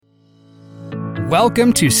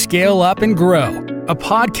Welcome to Scale Up and Grow, a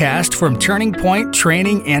podcast from Turning Point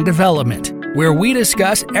Training and Development, where we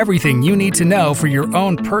discuss everything you need to know for your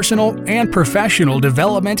own personal and professional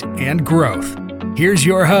development and growth. Here's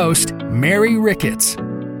your host, Mary Ricketts.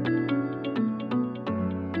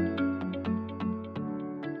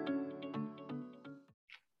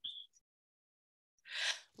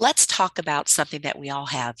 Let's talk about something that we all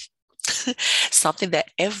have, something that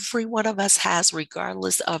every one of us has,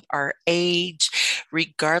 regardless of our age,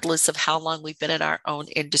 regardless of how long we've been in our own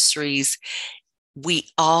industries. We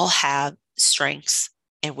all have strengths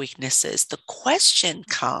and weaknesses. The question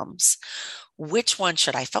comes, which one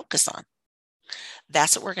should I focus on?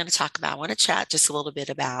 That's what we're going to talk about. I want to chat just a little bit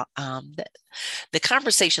about the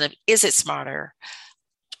conversation of, is it smarter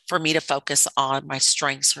for me to focus on my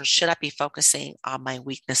strengths, or should I be focusing on my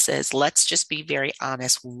weaknesses? Let's just be very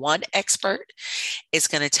honest. One expert is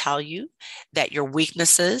going to tell you that your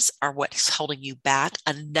weaknesses are what's holding you back.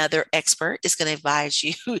 Another expert is going to advise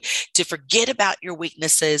you to forget about your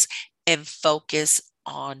weaknesses and focus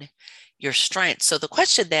on your strengths. So the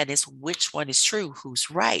question then is, which one is true?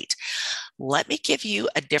 Who's right? Let me give you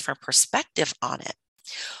a different perspective on it.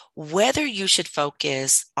 Whether you should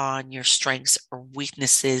focus on your strengths or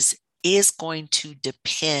weaknesses is going to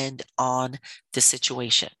depend on the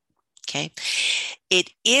situation, okay? It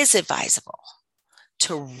is advisable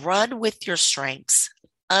to run with your strengths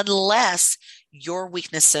unless your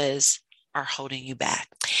weaknesses are holding you back.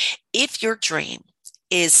 If your dream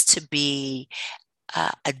is to be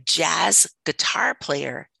a jazz guitar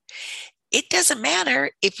player, it doesn't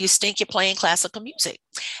matter if you stink at playing classical music.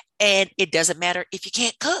 And it doesn't matter if you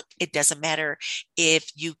can't cook. It doesn't matter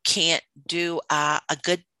if you can't do a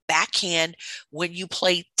good backhand when you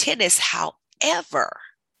play tennis. However,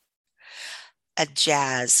 a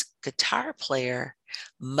jazz guitar player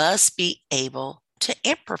must be able to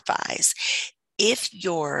improvise. If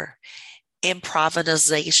your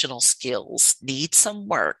improvisational skills need some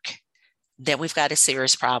work, then we've got a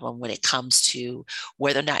serious problem when it comes to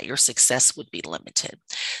whether or not your success would be limited.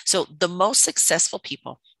 So the most successful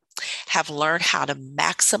people have learned how to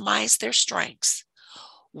maximize their strengths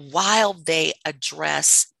while they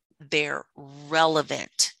address their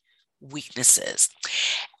relevant weaknesses.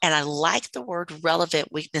 And I like the word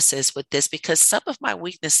relevant weaknesses with this, because some of my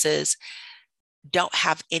weaknesses don't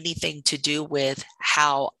have anything to do with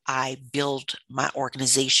how I build my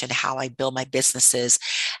organization, how I build my businesses,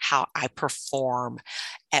 how I perform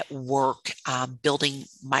at work, building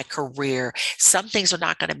my career. Some things are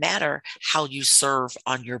not going to matter how you serve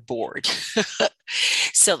on your board.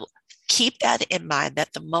 So keep that in mind,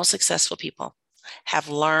 that the most successful people have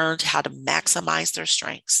learned how to maximize their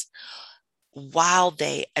strengths while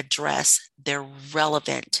they address their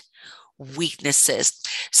relevant weaknesses.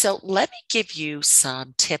 So let me give you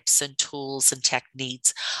some tips and tools and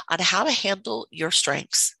techniques on how to handle your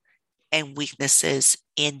strengths and weaknesses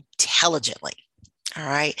intelligently. All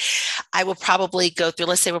right. I will probably go through,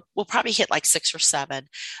 let's say we'll probably hit like 6 or 7,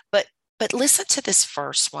 but listen to this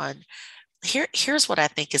first one. Here's what I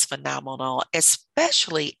think is phenomenal,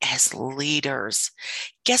 especially as leaders.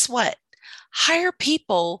 Guess what? Hire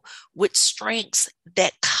people with strengths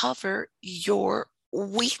that cover your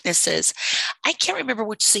weaknesses. I can't remember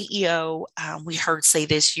which CEO we heard say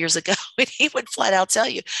this years ago, and he would flat out tell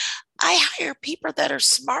you, I hire people that are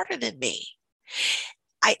smarter than me.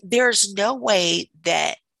 There's no way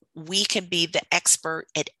that we can be the expert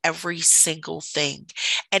at every single thing,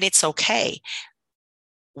 and it's okay.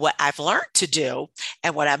 What I've learned to do,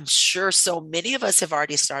 and what I'm sure so many of us have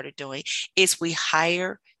already started doing, is we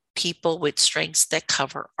hire people with strengths that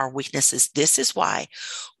cover our weaknesses. This is why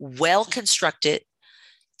well-constructed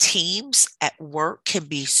teams at work can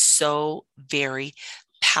be so very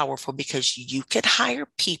powerful, because you can hire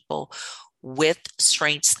people with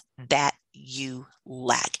strengths that you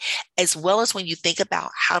lack. As well as when you think about,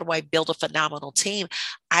 how do I build a phenomenal team?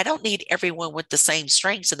 I don't need everyone with the same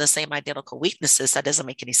strengths and the same identical weaknesses. That doesn't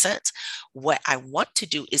make any sense. What I want to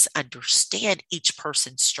do is understand each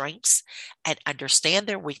person's strengths and understand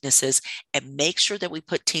their weaknesses, and make sure that we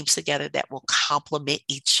put teams together that will complement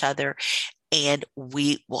each other, and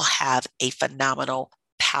we will have a phenomenal,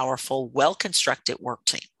 powerful, well-constructed work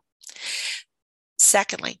team.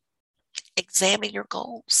 Secondly, examine your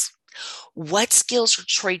goals. What skills or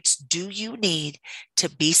traits do you need to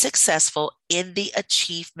be successful in the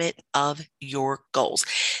achievement of your goals?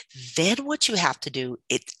 Then what you have to do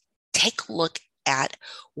is take a look at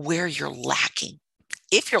where you're lacking.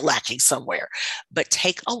 If you're lacking somewhere, but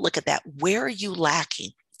take a look at that. Where are you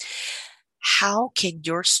lacking? How can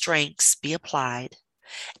your strengths be applied?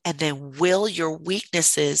 And then will your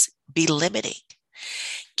weaknesses be limiting?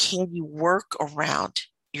 Can you work around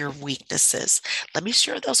your weaknesses? Let me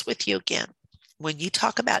share those with you again. When you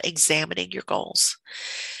talk about examining your goals,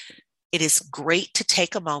 it is great to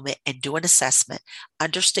take a moment and do an assessment,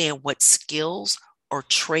 understand what skills or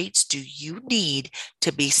traits do you need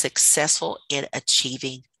to be successful in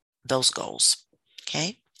achieving those goals.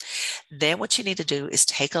 Okay. Then what you need to do is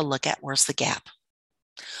take a look at where's the gap?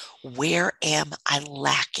 Where am I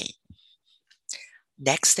lacking?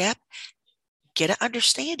 Next step, get an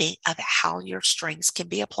understanding of how your strengths can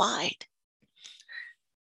be applied.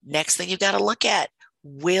 Next thing you got to look at,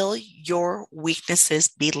 will your weaknesses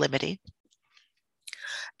be limiting?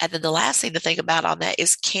 And then the last thing to think about on that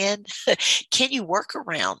is can you work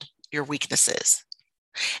around your weaknesses?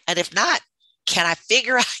 And if not, can I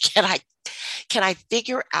figure out can I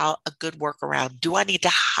figure out a good workaround? Do I need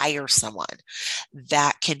to hire someone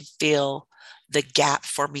that can fill the gap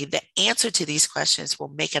for me? The answer to these questions will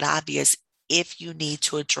make it obvious if you need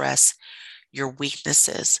to address your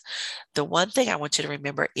weaknesses. The one thing I want you to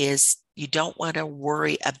remember is you don't want to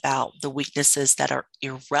worry about the weaknesses that are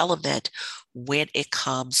irrelevant when it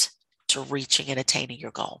comes to reaching and attaining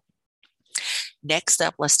your goal. Next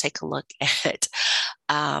up, let's take a look at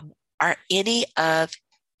are any of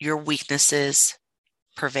your weaknesses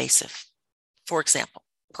pervasive? For example,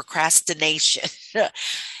 procrastination.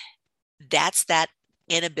 That's that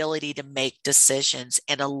inability to make decisions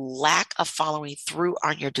and a lack of following through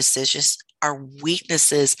on your decisions are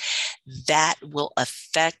weaknesses that will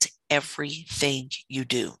affect everything you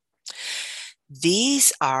do.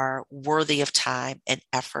 These are worthy of time and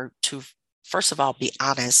effort to, first of all, be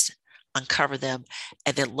honest, uncover them,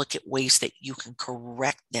 and then look at ways that you can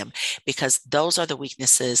correct them, because those are the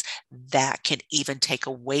weaknesses that can even take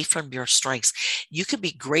away from your strengths. You can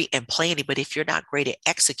be great in planning, but if you're not great at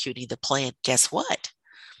executing the plan, guess what?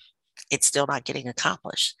 It's still not getting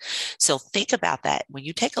accomplished. So think about that. When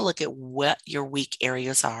you take a look at what your weak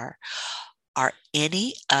areas are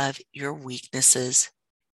any of your weaknesses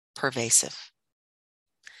pervasive?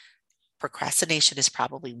 Procrastination is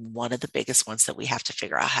probably one of the biggest ones that we have to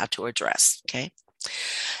figure out how to address. Okay.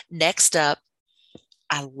 Next up,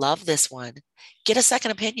 I love this one. Get a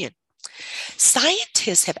second opinion.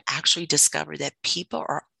 Scientists have actually discovered that people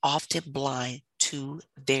are often blind to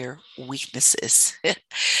their weaknesses.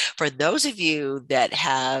 For those of you that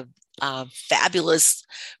have fabulous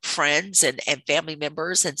friends and family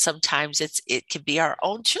members, and sometimes it can be our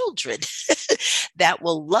own children that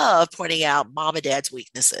will love pointing out mom and dad's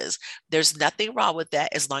weaknesses. There's nothing wrong with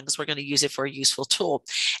that as long as we're going to use it for a useful tool.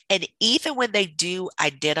 And even when they do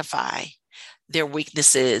identify their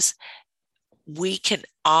weaknesses, we can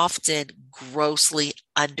often grossly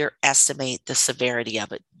underestimate the severity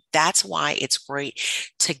of it. That's why it's great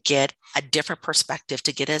to get a different perspective,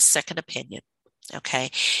 to get a second opinion.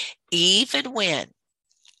 Okay. Even when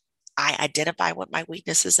I identify what my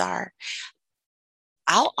weaknesses are,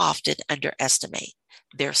 I'll often underestimate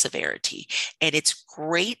their severity. And it's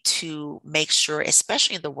great to make sure,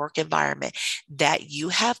 especially in the work environment, that you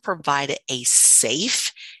have provided a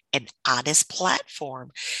safe and honest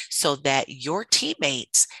platform so that your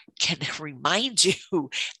teammates can remind you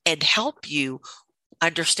and help you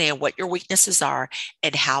understand what your weaknesses are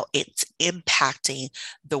and how it's impacting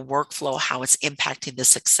the workflow, how it's impacting the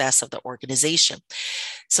success of the organization.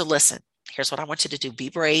 So listen, here's what I want you to do. Be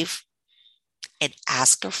brave and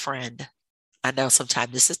ask a friend. I know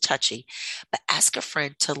sometimes this is touchy, but ask a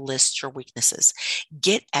friend to list your weaknesses.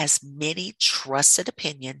 Get as many trusted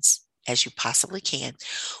opinions as you possibly can.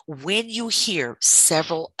 When you hear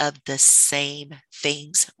several of the same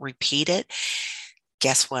things repeated,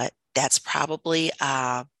 guess what? That's probably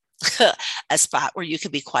a spot where you can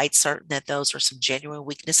be quite certain that those are some genuine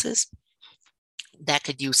weaknesses that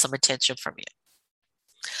could use some attention from you.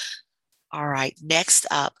 All right, next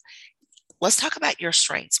up, let's talk about your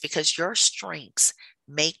strengths, because your strengths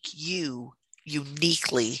make you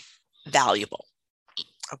uniquely valuable.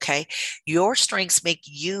 Okay, your strengths make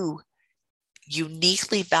you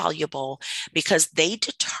uniquely valuable because they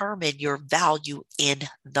determine your value in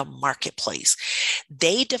the marketplace.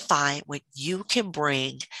 They define what you can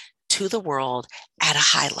bring to the world at a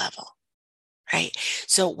high level, right?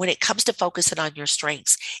 So when it comes to focusing on your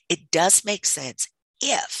strengths, it does make sense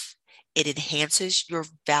if it enhances your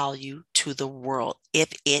value to the world,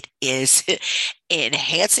 if it is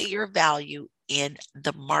enhancing your value in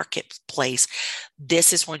the marketplace.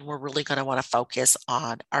 This is when we're really going to want to focus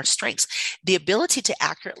on our strengths. The ability to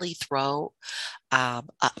accurately throw a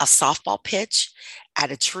softball pitch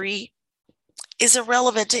at a tree is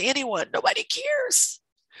irrelevant to anyone. Nobody cares.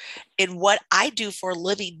 In what I do for a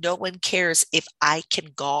living, no one cares if I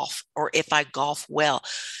can golf or if I golf well.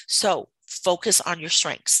 So Focus on your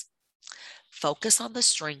strengths. Focus on the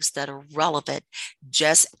strengths that are relevant,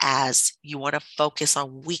 just as you want to focus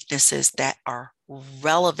on weaknesses that are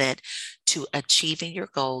relevant to achieving your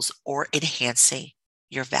goals or enhancing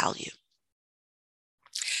your value.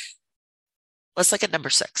 Let's look at number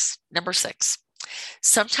 6. Number 6,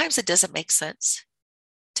 sometimes it doesn't make sense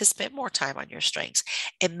to spend more time on your strengths.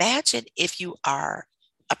 Imagine if you are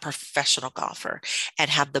a professional golfer and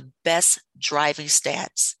have the best driving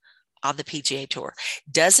stats on the PGA Tour.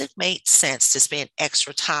 Does it make sense to spend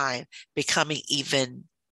extra time becoming even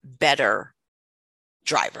better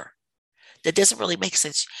driver? That doesn't really make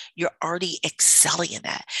sense. You're already excelling in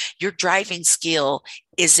that. Your driving skill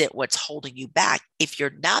isn't what's holding you back. If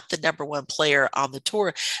you're not the number one player on the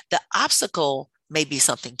tour, the obstacle may be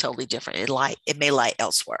something totally different. It may lie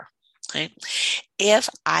elsewhere. Okay? If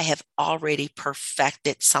I have already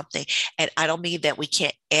perfected something, and I don't mean that we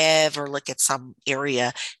can't ever look at some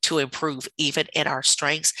area to improve, even in our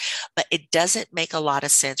strengths, but it doesn't make a lot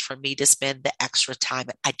of sense for me to spend the extra time.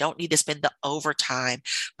 I don't need to spend the overtime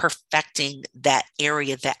perfecting that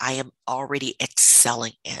area that I am already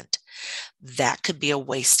excelling in. That could be a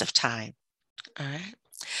waste of time. All right.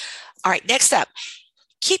 All right. Next up,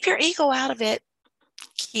 keep your ego out of it.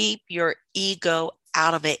 Keep your ego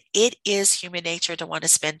out of it. It is human nature to want to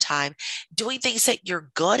spend time doing things that you're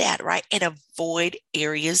good at, right? And avoid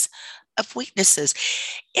areas of weaknesses.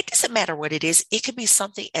 It doesn't matter what it is. It could be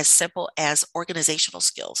something as simple as organizational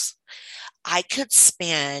skills. I could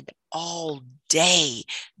spend all day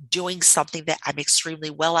doing something that I'm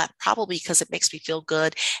extremely well at, probably because it makes me feel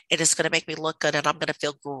good and it's going to make me look good and I'm going to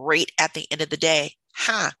feel great at the end of the day.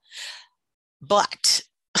 But,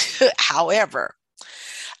 however,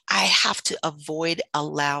 I have to avoid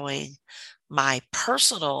allowing my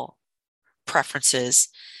personal preferences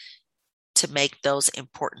to make those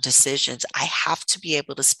important decisions. I have to be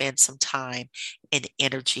able to spend some time and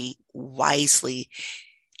energy wisely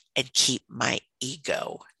and keep my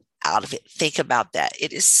ego out of it. Think about that.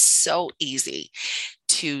 It is so easy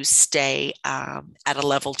to stay at a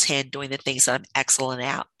level 10 doing the things that I'm excellent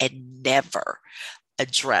at and never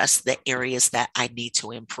address the areas that I need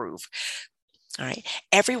to improve. All right.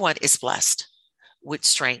 Everyone is blessed with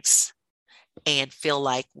strengths and feel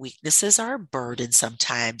like weaknesses are a burden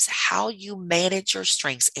sometimes. How you manage your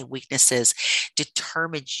strengths and weaknesses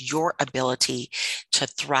determines your ability to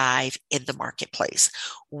thrive in the marketplace.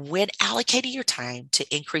 When allocating your time to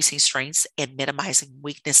increasing strengths and minimizing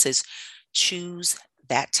weaknesses, choose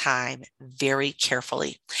that time very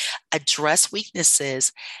carefully. Address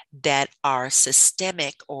weaknesses that are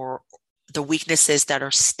systemic or the weaknesses that are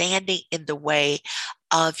standing in the way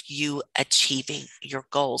of you achieving your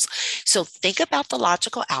goals. So think about the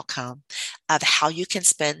logical outcome of how you can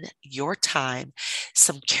spend your time.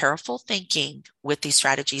 Some careful thinking with these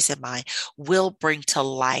strategies in mind will bring to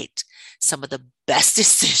light some of the best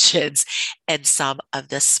decisions and some of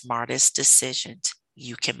the smartest decisions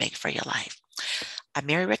you can make for your life. I'm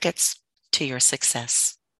Mary Ricketts. To your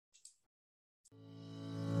success.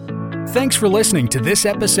 Thanks for listening to this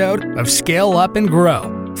episode of Scale Up and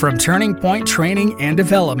Grow from Turning Point Training and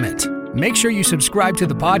Development. Make sure you subscribe to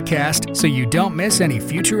the podcast so you don't miss any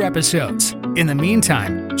future episodes. In the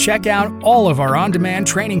meantime, check out all of our on-demand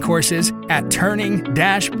training courses at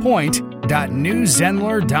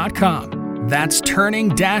turning-point.newzenler.com. That's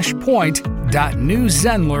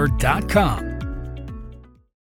turning-point.newzenler.com.